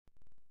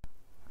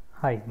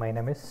Hi, my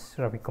name is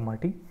Ravi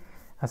Kumati,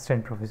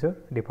 Assistant Professor,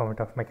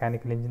 Department of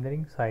Mechanical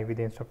Engineering, Sai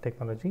Vidya Institute of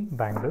Technology,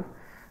 Bangalore.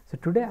 So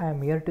today I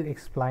am here to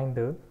explain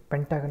the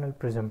pentagonal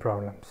prism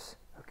problems.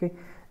 Okay,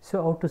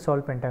 so how to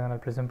solve pentagonal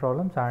prism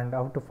problems and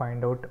how to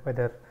find out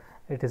whether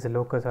it is a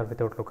locus or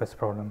without locus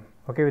problem.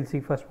 Okay, we'll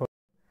see first problem.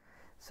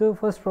 So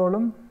first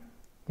problem,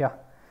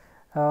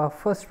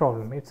 first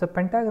problem. It's a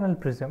pentagonal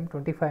prism,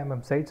 25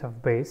 mm sides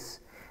of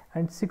base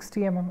and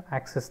 60 mm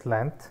axis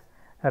length,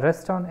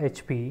 rest on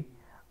HP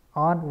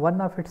on one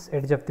of its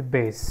edge of the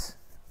base.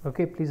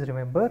 Okay, please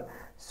remember.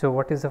 So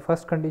what is the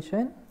first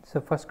condition?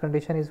 So first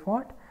condition is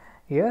what?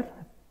 Here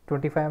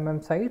 25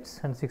 mm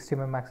sides and 60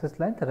 mm axis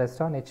length, rest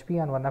on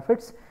HP on one of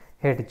its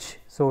edge.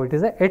 So it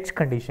is a edge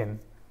condition.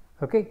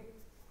 Okay,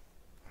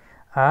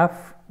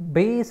 of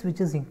base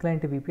which is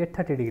inclined to VP at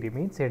 30 degree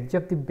means edge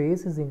of the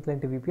base is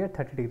inclined to VP at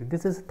 30 degree.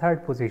 This is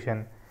third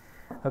position.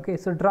 Okay,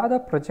 so draw the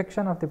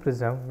projection of the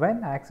prism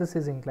when axis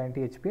is inclined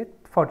to HP at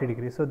 40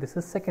 degree. So this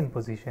is second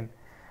position.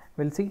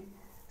 We'll see.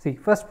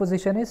 First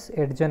position is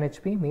edge on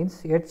HP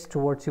means edge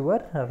towards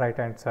your right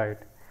hand side.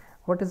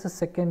 What is the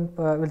second?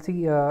 We'll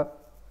see.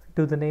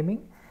 Do the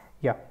naming.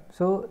 Yeah.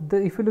 So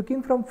if you're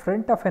looking from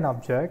front of an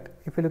object,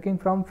 if you're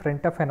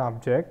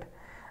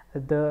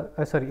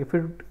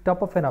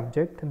top of an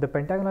object, the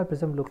pentagonal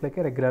prism look like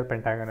a regular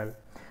pentagonal.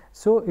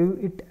 So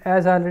it,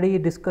 as already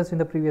discussed in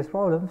the previous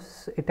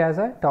problems, it has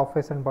a top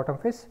face and bottom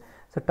face.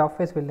 So top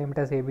face will name it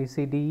as A, B,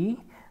 C, D, E,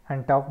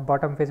 and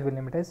bottom face will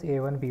name it as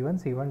A1,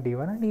 B1, C1,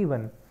 D1, and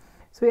E1.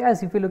 So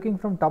as if you're looking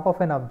from top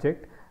of an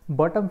object,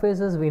 bottom face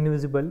is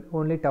invisible,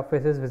 only top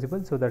face is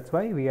visible. So that's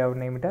why we have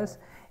named it as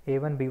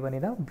A1, B1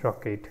 in a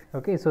bracket.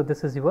 Okay, so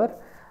this is your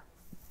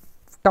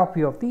top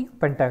view of the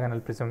pentagonal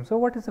prism. So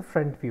what is the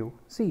front view?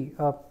 See,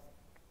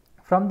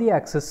 from the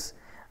axis,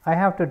 I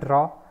have to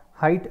draw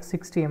height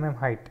 60 mm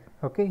height.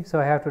 Okay,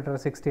 so I have to draw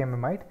 60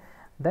 mm height.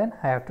 Then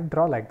I have to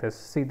draw like this.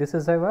 See, this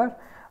is our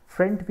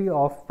front view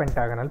of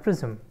pentagonal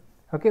prism.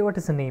 Okay, what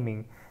is the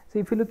naming? So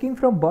if you're looking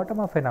from bottom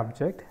of an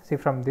object, see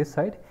from this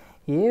side,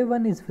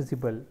 A1 is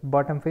visible,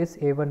 bottom face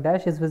A1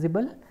 dash is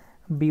visible,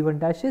 B1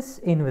 dash is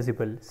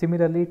invisible.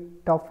 Similarly,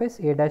 top face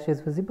A dash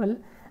is visible,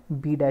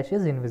 B dash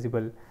is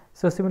invisible.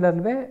 So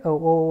similarly,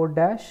 O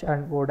dash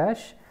and O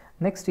dash.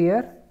 Next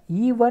here,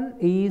 E1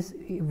 is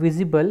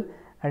visible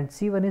and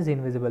C1 is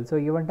invisible. So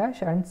E1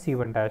 dash and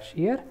C1 dash.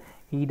 Here,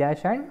 E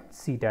dash and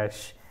C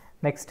dash.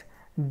 Next,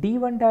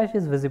 D1 dash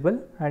is visible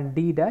and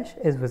D dash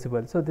is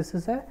visible. So this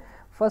is a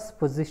first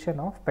position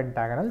of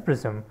pentagonal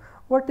prism.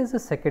 What is the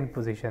second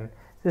position?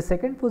 The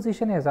second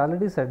position has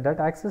already said that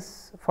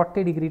axis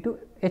 40 degree to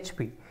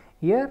HP.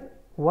 Here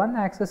one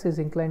axis is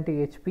inclined to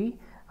HP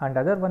and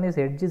other one is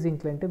edge is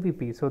inclined to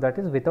VP. So that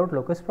is without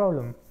locus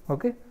problem.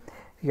 Okay,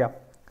 yeah.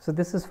 So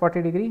this is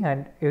 40 degree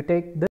and you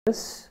take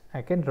this,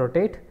 I can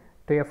rotate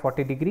to a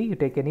 40 degree. You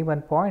take any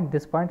one point,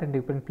 this point, and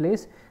you can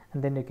place,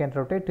 and then you can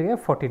rotate to a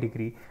 40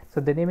 degree. So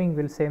the naming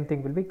will same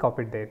thing will be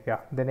copied there. Yeah,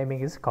 the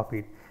naming is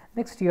copied.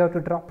 Next you have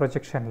to draw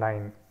projection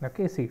line.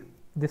 Okay, see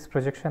this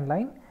projection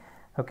line.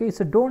 Okay,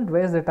 so don't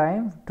waste the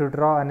time to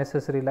draw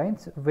unnecessary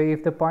lines. Where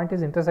if the point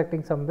is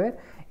intersecting somewhere,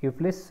 you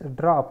please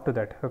draw up to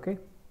that. Okay,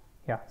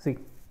 yeah, see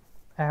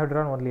I have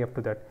drawn only up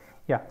to that.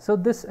 Yeah, so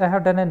this I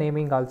have done a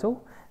naming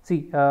also.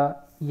 See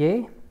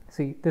A,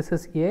 see this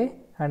is A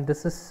and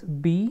this is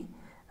B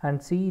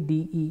and C,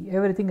 D, E,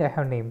 everything I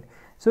have named.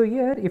 So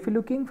here if you are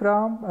looking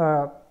from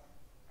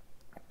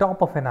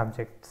top of an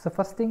object, so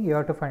first thing you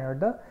have to find out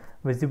the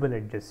visible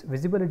edges.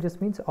 Visible edges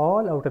means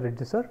all outer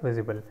edges are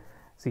visible.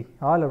 See,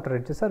 all outer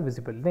edges are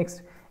visible.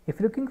 Next, if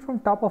you are looking from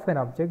top of an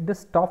object,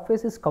 this top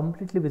face is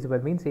completely visible,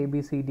 means A,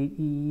 B, C, D,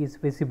 E is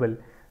visible.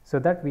 So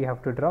that we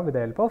have to draw with the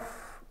help of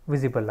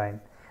visible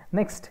line.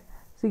 Next,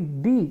 see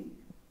D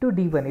to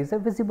D1 is a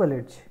visible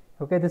edge.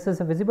 Okay, this is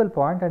a visible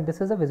point and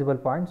this is a visible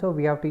point. So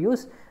we have to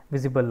use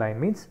visible line,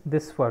 means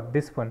this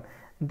one.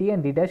 D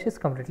and D dash is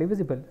completely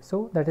visible.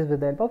 So that is with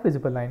the help of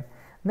visible line.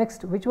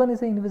 Next, which one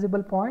is an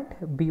invisible point?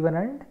 B1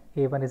 and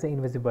A1 is an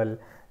invisible.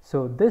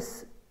 So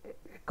this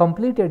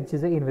complete edge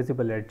is an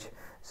invisible edge.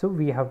 So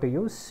we have to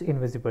use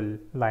invisible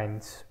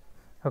lines.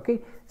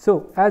 Okay,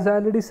 so as I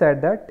already said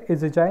that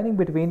is a joining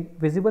between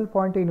visible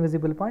point to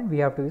invisible point, we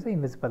have to use the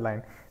invisible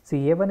line. See,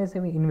 A1 is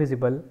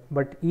invisible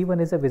but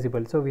E1 is a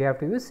visible, so we have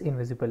to use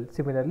invisible.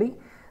 Similarly,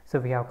 so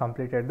we have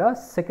completed the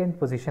second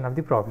position of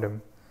the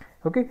problem.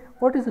 Okay,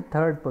 what is the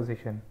third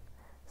position?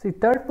 See,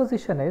 third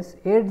position is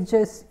edge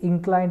is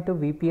inclined to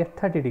VP at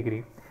 30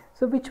 degree.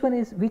 So which one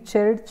is which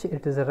edge?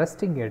 It is a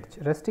resting edge.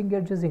 Resting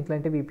edge is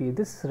inclined to VP.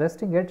 This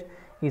resting edge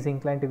is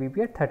inclined to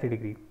VP at 30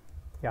 degree.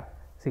 Yeah.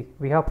 See,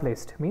 we have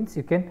placed, means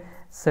you can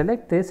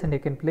select this and you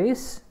can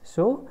place.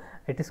 So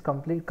it is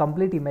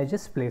complete image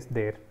is placed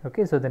there.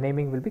 Okay, so the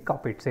naming will be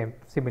copied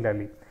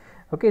similarly.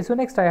 Okay, so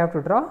next I have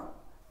to draw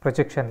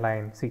projection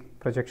line. See,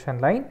 projection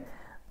line.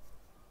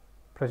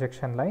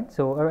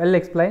 So I'll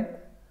explain.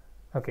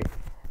 Okay,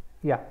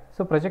 yeah.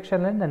 So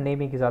projection line and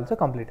naming is also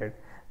completed.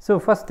 So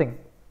first thing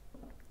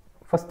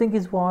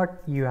is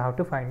what you have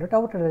to find out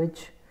outer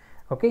edge.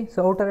 Okay,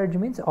 so outer edge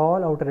means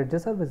all outer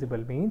edges are visible,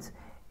 means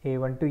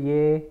A1 to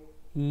A,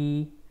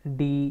 E,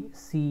 D,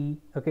 C,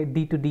 okay,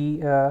 D to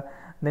D,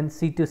 then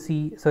C to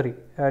C, sorry,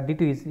 D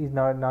to is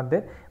not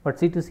there, but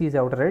C to C is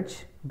outer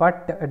edge,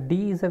 but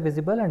D is a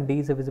visible and D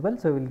is a visible,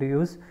 so we will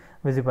use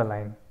visible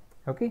line.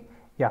 Okay,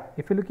 yeah,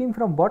 if you are looking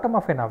from bottom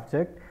of an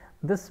object,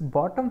 this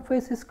bottom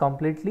face is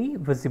completely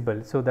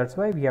visible, so that's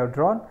why we have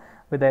drawn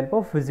with the help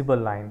of visible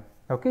line.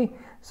 Okay,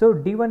 so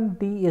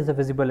D1D is a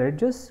visible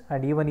edges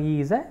and E1E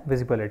is a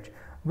visible edge.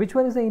 Which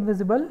one is the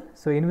invisible?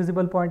 So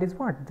invisible point is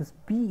what? This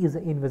B is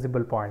the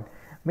invisible point,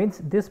 means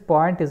this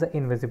point is a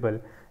invisible.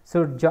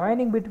 So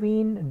joining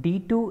between D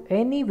to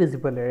any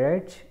visible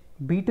edge,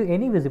 B to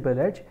any visible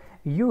edge,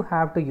 you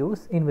have to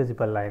use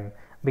invisible line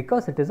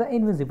because it is a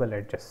invisible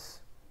edges.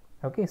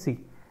 Okay, see,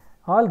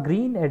 all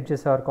green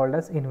edges are called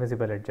as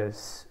invisible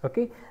edges.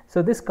 Okay,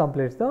 so this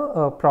completes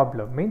the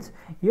problem. Means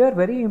here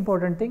very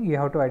important thing, you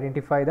have to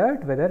identify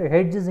that whether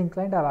edge is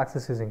inclined or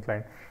axis is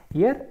inclined.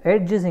 Here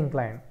edge is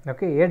inclined.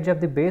 Okay, edge of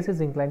the base is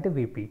inclined to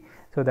VP,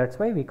 so that's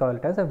why we call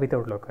it as a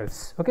without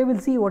locus. Okay, we'll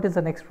see what is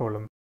the next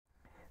problem.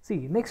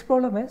 See, next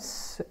problem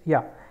is,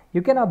 yeah,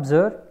 you can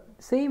observe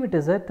same, it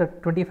is a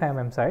 25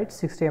 mm side,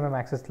 60 mm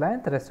axis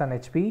length, rest on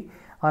HP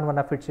on one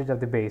of its edge of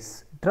the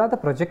base. Draw the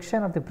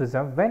projection of the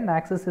prism when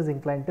axis is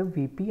inclined to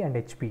VP and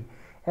HP.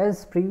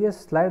 As previous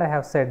slide I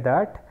have said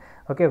that,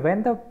 okay,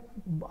 when the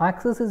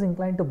axis is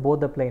inclined to both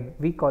the plane,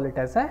 we call it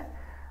as a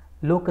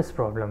locus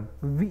problem.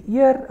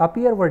 Here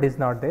appear word is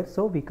not there,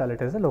 so we call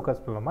it as a locus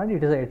problem, and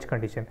it is a edge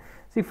condition.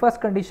 See, first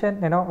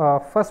condition,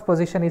 first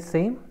position is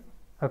same.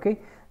 Okay,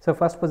 so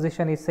first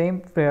position is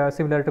same,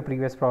 similar to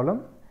previous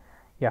problem.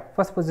 Yeah,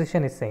 first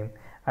position is same,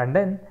 and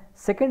then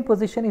second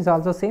position is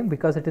also same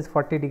because it is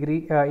 40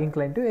 degree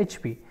inclined to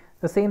HP.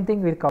 The same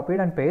thing we copied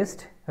and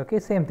paste. Okay,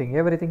 same thing,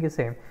 everything is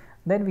same.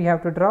 Then we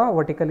have to draw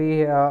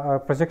vertically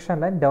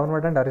projection line,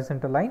 downward and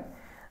horizontal line.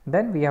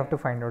 Then we have to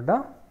find out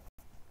the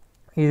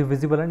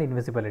visible and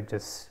invisible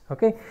edges.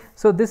 Okay,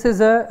 so this is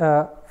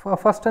a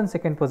first and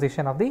second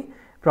position of the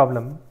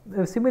problem.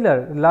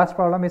 Similar, last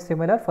problem is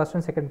similar, first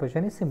and second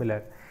position is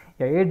similar.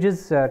 Yeah, edge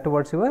is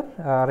towards your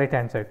right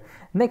hand side.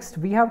 Next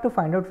we have to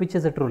find out which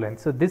is a true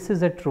length. So this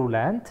is a true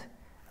length.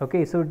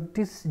 Okay, so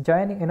this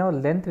joining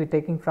length we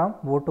taking from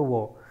O to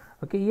O.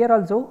 Okay, here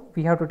also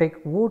we have to take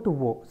O to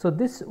O. So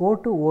this O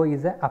to O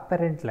is a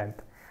apparent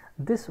length,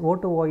 this O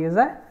to O is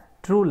a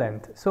true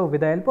length. So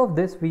with the help of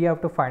this we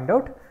have to find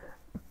out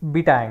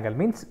beta angle,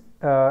 means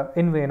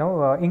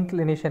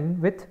inclination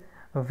with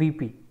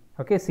VP.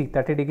 Okay, see,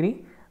 30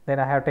 degree, then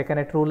I have taken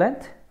a true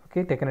length.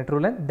 Okay, taken a true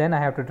length, then I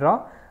have to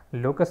draw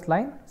locus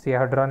line. See, I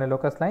have drawn a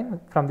locus line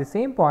from the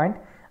same point.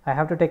 I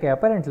have to take a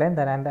apparent length,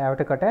 and I have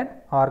to cut an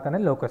arc on a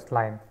locus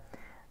line.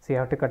 See, I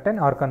have to cut an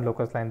arc on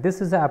locus line.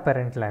 This is a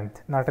apparent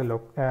length, not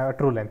a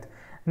true length.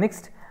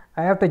 Next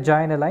I have to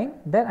join a line,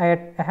 then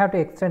I have to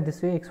extend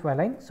this way XY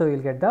line, so you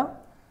will get the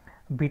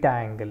beta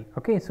angle.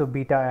 Okay, so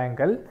beta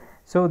angle.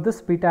 So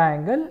this beta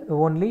angle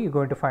only you are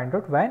going to find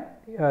out when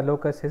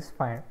locus is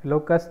fine.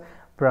 Locus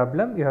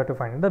problem, you have to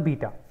find out the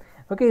beta.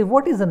 Okay,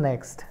 what is the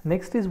next?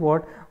 Next is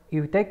what?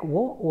 You take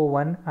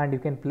O1 and you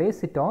can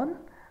place it on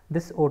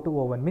this O to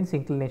O1, means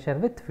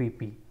inclination with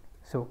VP.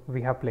 So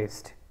we have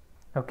placed.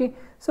 Okay,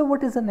 so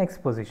what is the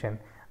next position?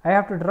 I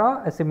have to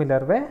draw a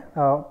similar way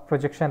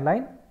projection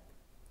line.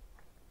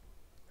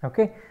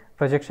 Okay,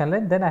 projection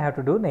line, then I have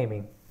to do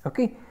naming.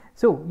 Okay,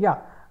 so yeah,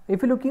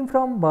 if you are looking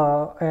from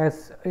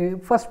as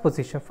first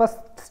position, first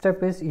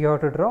step is you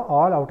have to draw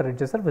all outer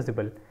edges are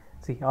visible.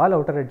 See, all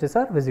outer edges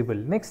are visible.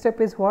 Next step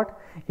is what?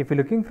 If you are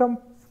looking from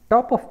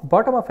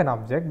bottom of an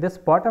object, this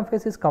bottom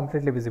face is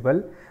completely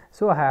visible,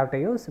 so I have to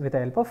use with the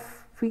help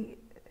of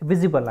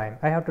visible line.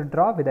 I have to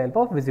draw with the help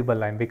of visible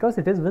line because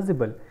it is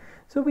visible.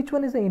 So which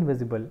one is the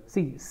invisible?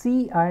 See,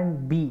 C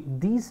and B,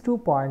 these 2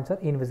 points are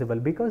invisible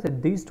because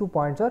these 2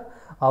 points are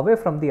away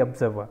from the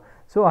observer.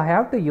 So I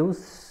have to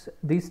use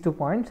these 2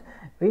 points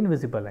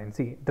invisible line.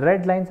 See, the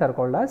red lines are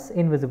called as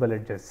invisible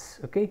edges.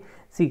 Okay,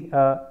 see,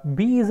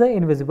 B is a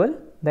invisible,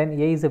 then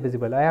A is a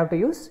visible. I have to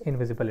use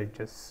invisible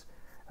edges.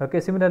 Okay,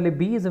 similarly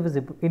B is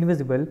a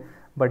invisible,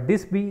 but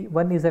this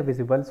B1 is a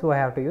visible, so I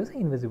have to use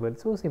invisible.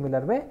 So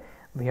similar way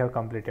we have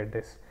completed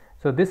this.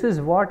 So this is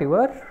what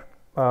your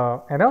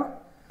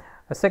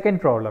a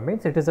second problem,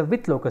 means it is a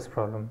with locus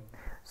problem.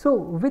 So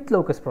with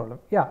locus problem,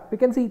 yeah, we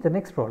can see the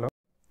next problem.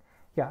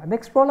 Yeah,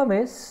 next problem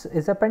is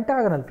a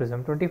pentagonal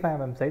prism, 25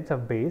 mm sides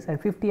of base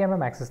and 50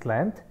 mm axis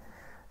length.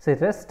 So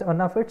rest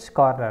one of its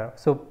corner.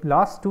 So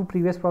last two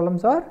previous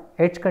problems are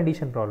edge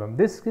condition problem.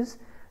 This is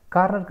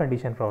corner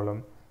condition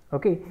problem.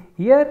 Okay,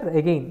 here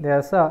again there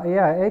is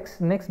a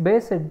next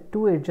base and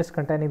 2 edges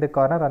containing the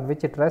corner on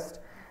which it rests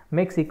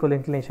makes equal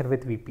inclination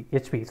with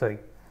HP. Sorry.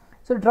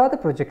 So draw the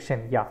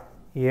projection. Yeah,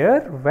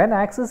 here when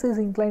axis is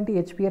inclined to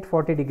HP at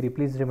 40 degree,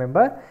 please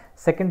remember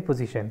second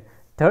position.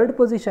 Third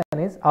position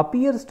is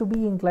appears to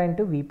be inclined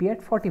to VP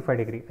at 45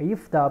 degree.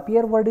 If the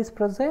appear word is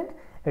present,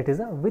 it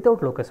is a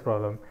without locus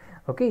problem.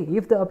 Okay,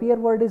 if the appear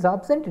word is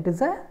absent, it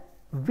is a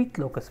with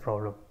locus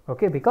problem.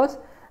 Okay, because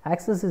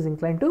axis is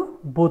inclined to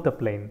both the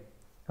plane.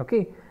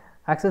 Okay,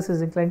 axis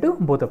is inclined to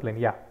both the plane.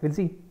 Yeah, we'll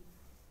see.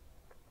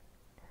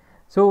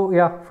 So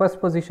yeah, first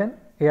position,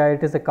 yeah,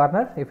 it is a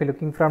corner. If you're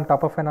looking from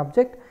top of an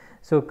object,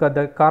 so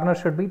the corner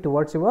should be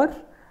towards your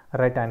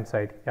right hand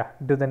side. Yeah,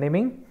 do the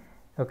naming.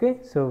 Okay,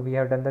 so we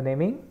have done the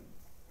naming.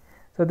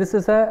 So this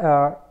is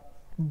a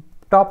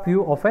top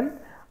view of an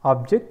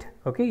object.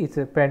 Okay, it's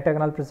a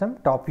pentagonal prism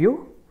top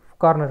view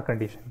corner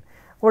condition.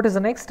 What is the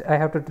next? I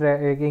have to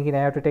again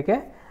I have to take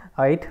a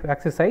height,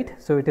 axis height.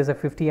 So it is a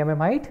 50 mm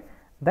height.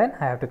 Then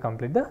I have to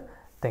complete the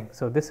thing.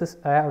 So this is,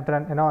 I have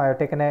done, I have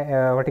taken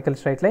a vertical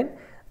straight line.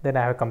 Then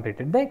I have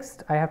completed.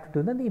 Next I have to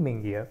do the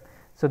naming here.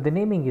 So the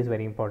naming is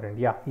very important.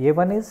 Yeah,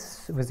 A1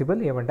 is visible,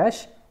 A1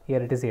 dash,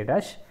 here it is A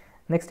dash.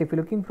 Next, if you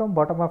are looking from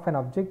bottom of an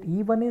object,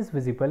 E1 is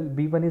visible,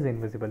 B1 is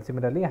invisible.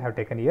 Similarly, I have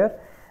taken here.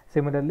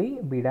 Similarly,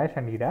 B dash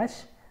and E dash.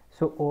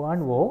 So O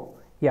and O.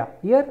 Yeah,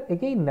 here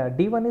again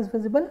D1 is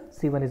visible,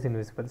 C1 is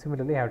invisible.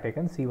 Similarly, I have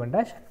taken C1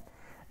 dash,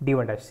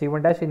 D1 dash.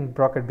 C1 dash in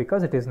bracket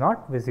because it is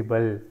not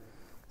visible.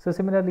 So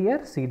similarly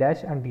here C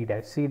dash and D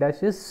dash. C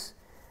dash is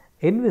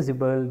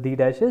invisible, D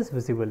dash is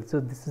visible. So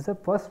this is the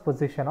first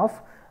position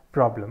of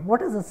problem.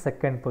 What is the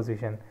second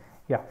position?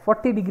 Yeah,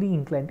 40-degree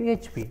incline to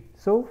HP.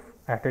 So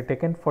I have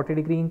taken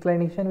 40-degree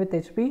inclination with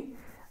HP.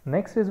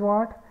 Next is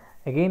what?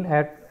 Again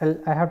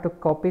I have to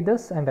copy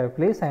this and I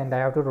place and I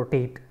have to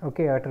rotate.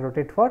 Okay, I have to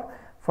rotate for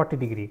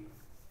 40-degree.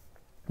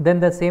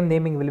 Then the same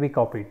naming will be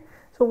copied.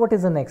 So what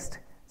is the next?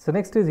 So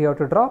next is you have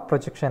to draw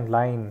projection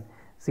line.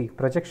 See,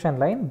 projection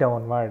line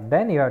downward.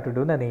 Then you have to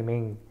do the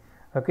naming.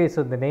 Okay,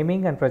 so the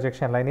naming and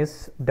projection line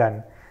is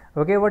done.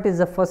 Okay, what is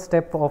the first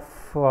step of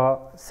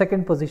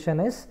second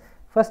position is,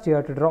 first you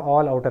have to draw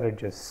all outer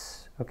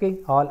edges. Okay,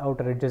 all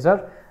outer edges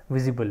are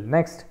visible.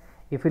 Next,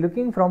 if you're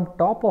looking from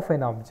top of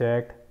an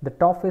object, the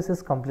top face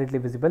is completely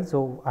visible.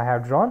 So I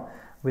have drawn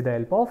with the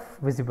help of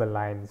visible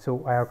line.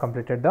 So I have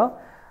completed the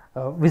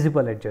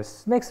visible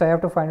edges. Next, I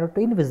have to find out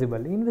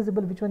invisible.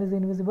 Invisible, which one is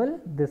invisible?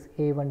 This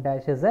A1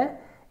 dash is a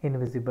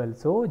invisible.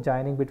 So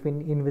joining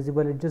between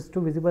invisible edges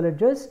to visible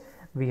edges,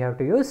 we have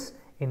to use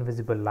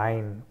invisible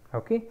line.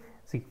 Okay,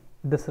 see,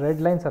 this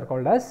red lines are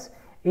called as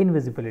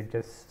invisible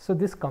edges. So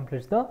this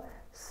completes the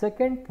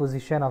second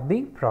position of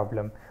the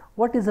problem.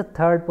 What is the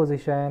third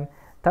position?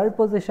 Third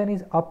position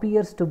is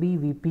appears to be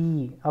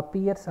VP.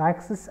 Appears,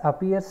 axis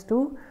appears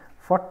to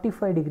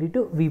 45-degree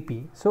to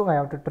VP. So I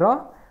have to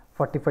draw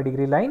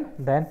 45-degree line.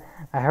 Then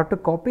I have to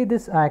copy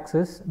this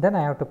axis. Then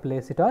I have to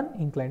place it on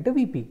inclined to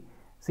VP.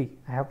 See,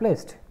 I have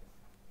placed.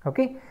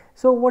 Okay,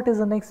 so what is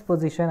the next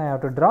position? I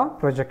have to draw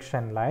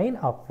projection line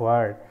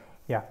upward.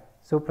 Yeah,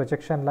 so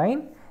projection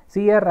line.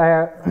 See here I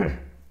have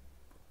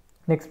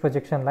next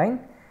projection line.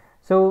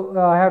 So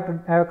I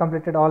have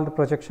completed all the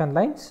projection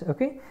lines.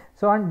 Okay,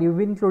 so and you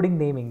including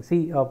naming.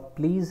 See,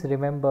 please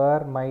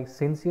remember, my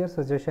sincere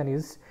suggestion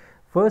is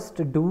first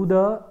do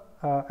the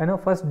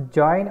first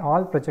join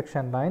all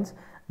projection lines,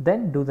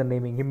 then do the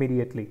naming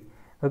immediately.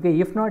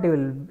 Okay, if not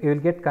you will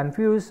get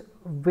confused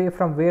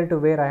from where to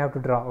where I have to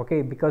draw.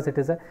 Okay, because it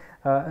is a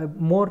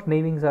more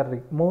namings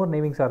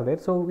are there,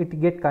 so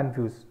it get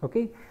confused.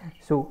 Okay,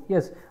 so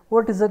yes,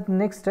 what is the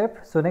next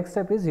step? So next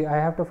step is I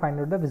have to find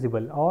out the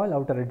visible. All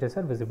outer edges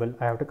are visible.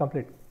 I have to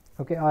complete.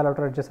 Okay, all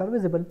outer edges are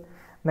visible.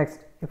 Next,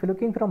 if you're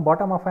looking from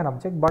bottom of an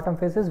object, bottom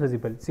face is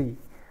visible. See,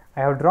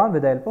 I have drawn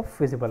with the help of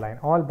visible line.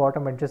 All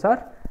bottom edges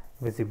are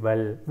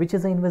visible. Which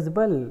is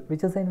invisible?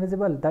 Which is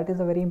invisible? That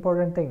is a very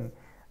important thing.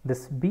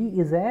 This B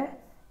is a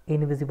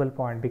invisible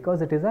point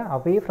because it is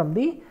away from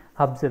the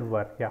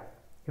observer. Yeah,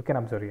 you can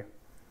observe here.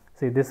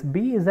 See, this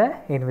B is a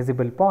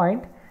invisible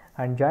point,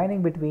 and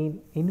joining between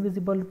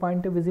invisible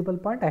point to visible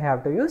point, I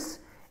have to use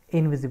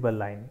invisible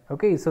line.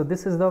 Okay, so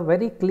this is the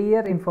very clear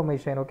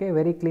information. Okay,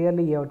 very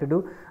clearly you have to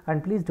do,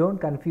 and please don't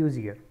confuse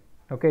here.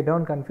 Okay,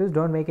 don't confuse,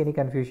 don't make any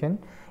confusion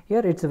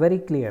here. It's very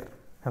clear.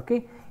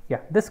 Okay,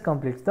 yeah, this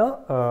completes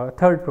the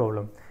third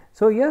problem.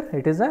 So here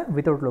it is a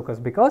without locus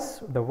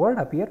because the word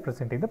appear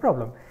present in the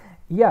problem.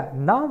 Yeah,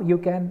 now you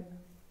can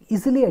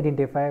easily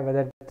identify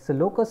whether it's a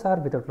locus or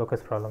without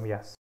locus problem.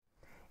 Yes.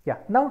 Yeah,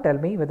 now tell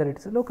me whether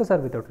it's a locus or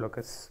without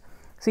locus.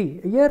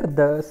 See, here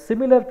the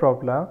similar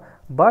problem,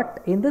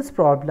 but in this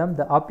problem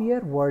the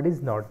appear word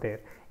is not there.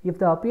 If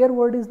the appear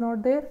word is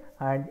not there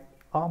and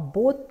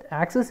both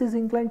axis is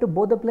inclined to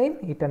both the plane,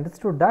 it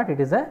understood that it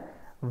is a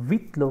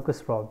with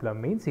locus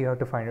problem. Means you have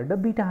to find out the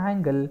beta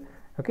angle.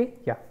 Okay,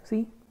 yeah,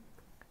 see,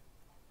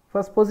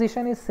 first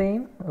position is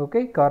same.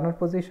 Okay, corner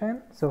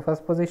position. So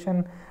first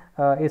position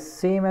is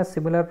same as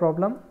similar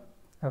problem.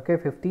 Okay,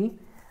 50,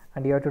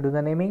 and you have to do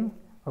the naming.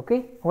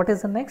 Okay, what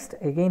is the next?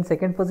 Again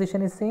second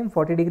position is same,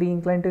 40-degree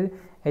inclined to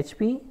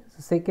HP. So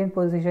second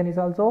position is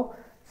also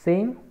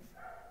same.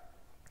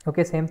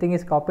 Okay, same thing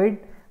is copied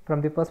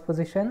from the first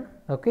position.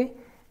 Okay,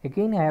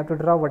 again I have to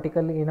draw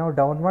vertically,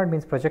 downward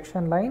means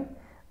projection line.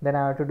 Then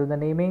I have to do the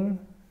naming.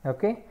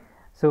 Okay,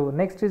 so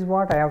next is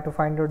what? I have to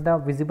find out the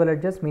visible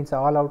edges, means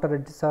all outer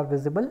edges are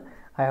visible.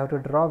 I have to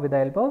draw with the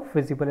help of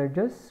visible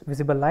edges,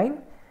 visible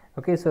line.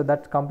 Okay, so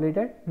that's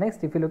completed.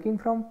 Next, if you're looking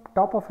from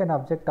top of an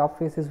object, top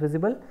face is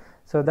visible,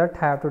 so that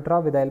I have to draw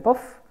with the help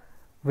of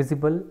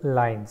visible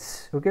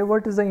lines. Okay,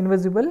 what is the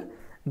invisible?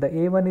 the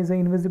A1 is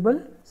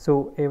invisible,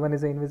 so A1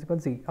 is invisible.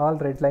 See, all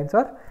red lines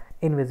are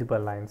invisible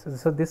lines.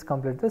 So this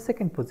completes the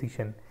second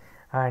position,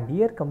 and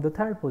here come the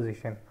third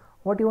position.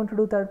 What you want to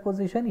do third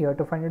position? You have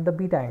to find out the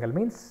beta angle,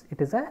 means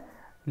it is a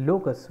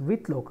locus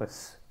with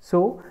locus.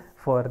 So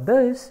for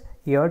this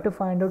you have to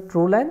find out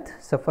true length.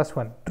 So first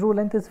one, true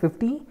length is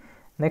 50.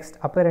 Next,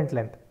 apparent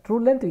length.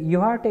 True length you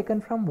have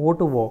taken from O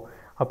to O.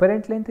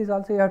 Apparent length is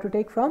also you have to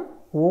take from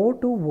O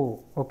to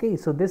O. Okay,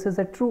 so this is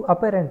a true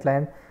apparent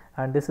length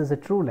and this is a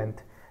true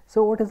length.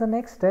 So what is the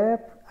next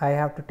step? I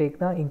have to take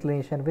the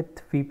inclination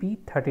with VP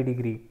 30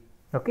 degree.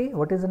 Okay,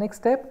 what is the next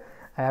step?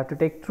 I have to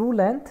take true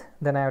length,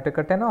 then I have to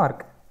cut an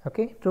arc.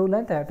 Okay, true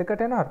length, I have to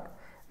cut an arc.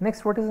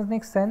 Next, what is the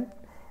next length?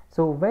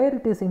 So where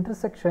it is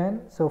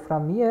intersection, so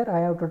from here I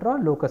have to draw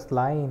locus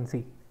line.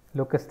 See,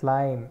 locus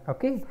line.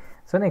 Okay,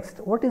 so next,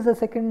 what is the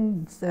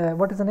second,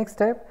 what is the next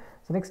step?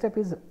 So next step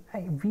is,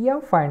 we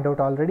have find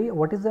out already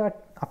what is the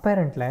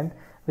apparent length.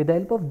 With the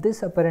help of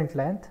this apparent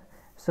length,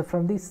 so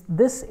from this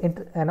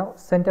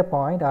center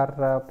point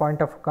or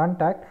point of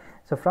contact,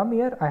 so from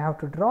here I have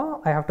to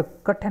draw, I have to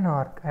cut an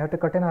arc. I have to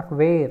cut an arc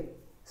where?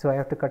 So I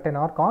have to cut an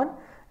arc on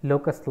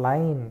locus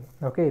line.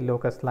 Okay,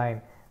 locus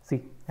line.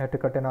 See, I have to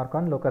cut an arc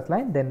on locus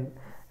line, then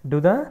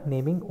do the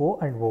naming O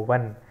and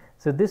O1.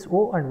 So this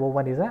O and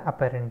O1 is a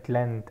apparent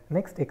length.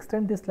 Next,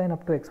 extend this line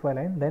up to XY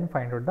line, then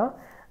find out the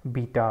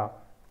beta.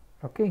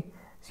 Okay,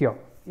 so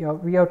here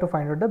we have to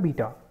find out the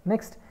beta.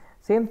 Next,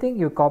 same thing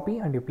you copy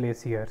and you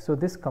place here. So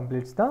this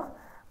completes the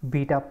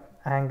beta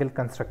angle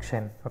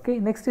construction. Okay,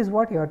 next is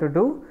what you have to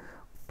do,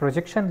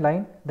 projection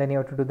line, then you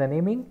have to do the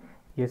naming.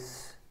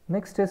 Yes,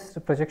 next is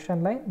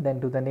projection line,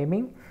 then do the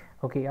naming.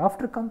 Okay,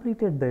 after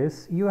completed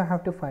this, you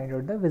have to find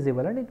out the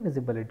visible and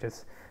invisible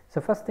edges. So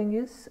first thing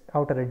is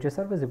outer edges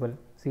are visible.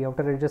 See,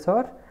 outer edges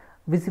are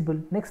visible.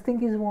 Next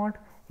thing is what?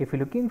 If you're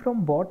looking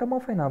from bottom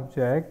of an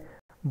object,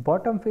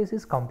 bottom face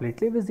is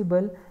completely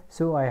visible.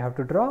 So I have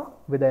to draw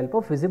with the help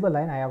of visible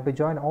line. I have to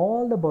join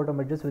all the bottom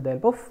edges with the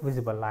help of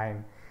visible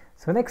line.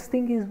 So next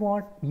thing is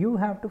what? You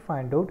have to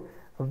find out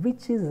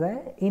which is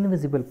the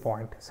invisible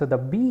point. So the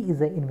B is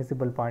the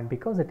invisible point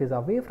because it is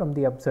away from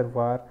the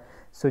observer.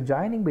 So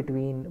joining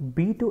between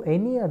B to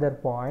any other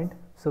point,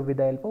 so with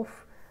the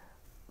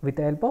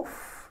help of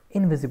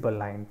invisible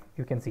line,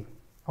 you can see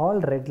all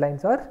red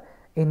lines are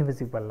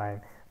invisible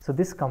line. So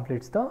this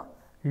completes the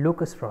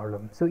locus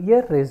problem. So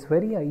here is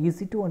very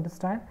easy to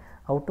understand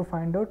how to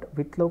find out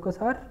with locus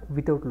or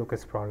without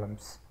locus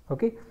problems.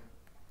 Okay,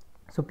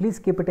 so please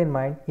keep it in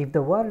mind. If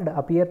the word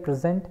appear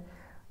present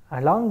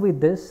along with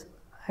this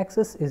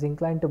axis is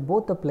inclined to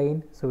both the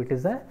plane, so it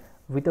is a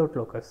without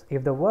locus.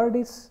 If the word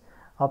is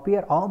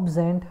appear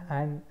absent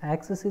and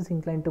axis is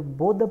inclined to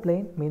both the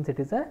plane, means it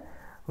is a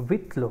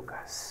with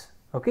locus.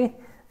 Okay,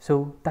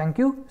 so thank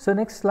you. So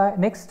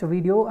next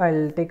video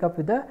I'll take up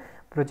with the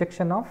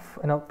projection of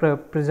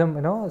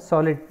prism,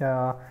 solid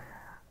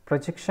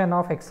projection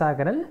of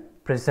hexagonal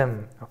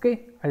prism.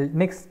 Okay,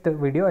 next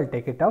video I'll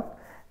take it up,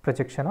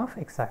 projection of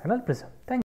hexagonal prism. Thank you.